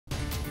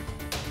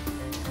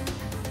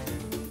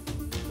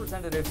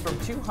Representatives from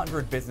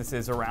 200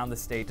 businesses around the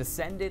state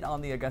descended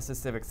on the Augusta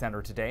Civic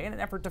Center today in an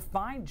effort to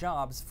find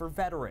jobs for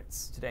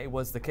veterans. Today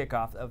was the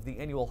kickoff of the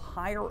annual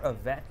Hire a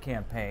Vet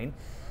campaign.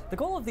 The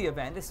goal of the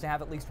event is to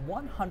have at least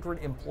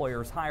 100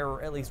 employers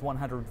hire at least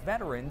 100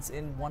 veterans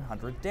in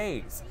 100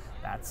 days.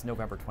 That's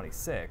November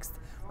 26th.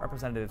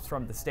 Representatives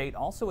from the state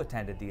also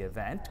attended the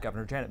event.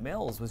 Governor Janet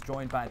Mills was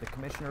joined by the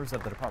commissioners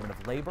of the Department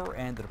of Labor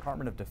and the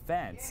Department of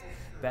Defense,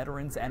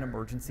 Veterans and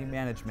Emergency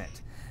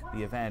Management.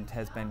 The event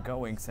has been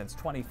going since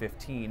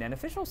 2015, and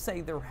officials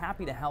say they're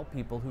happy to help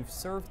people who've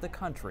served the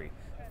country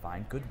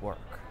find good work.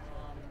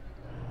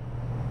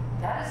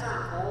 That is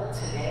our goal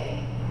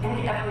today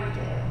and every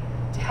day,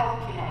 to help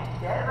connect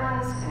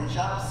veterans and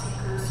job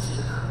seekers to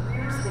the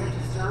careers they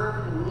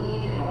deserve and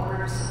need in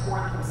order to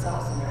support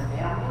themselves and their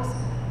families,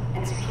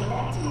 and to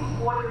connect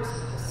employers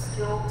with the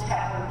skilled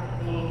talent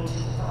that they need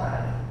to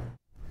thrive.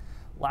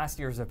 Last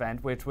year's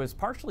event, which was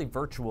partially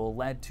virtual,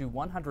 led to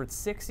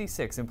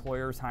 166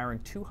 employers hiring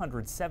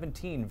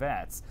 217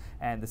 vets.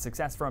 And the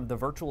success from the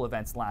virtual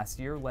events last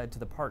year led to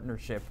the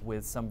partnership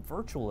with some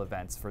virtual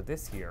events for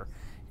this year.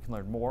 You can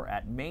learn more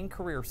at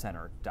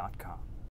maincareercenter.com.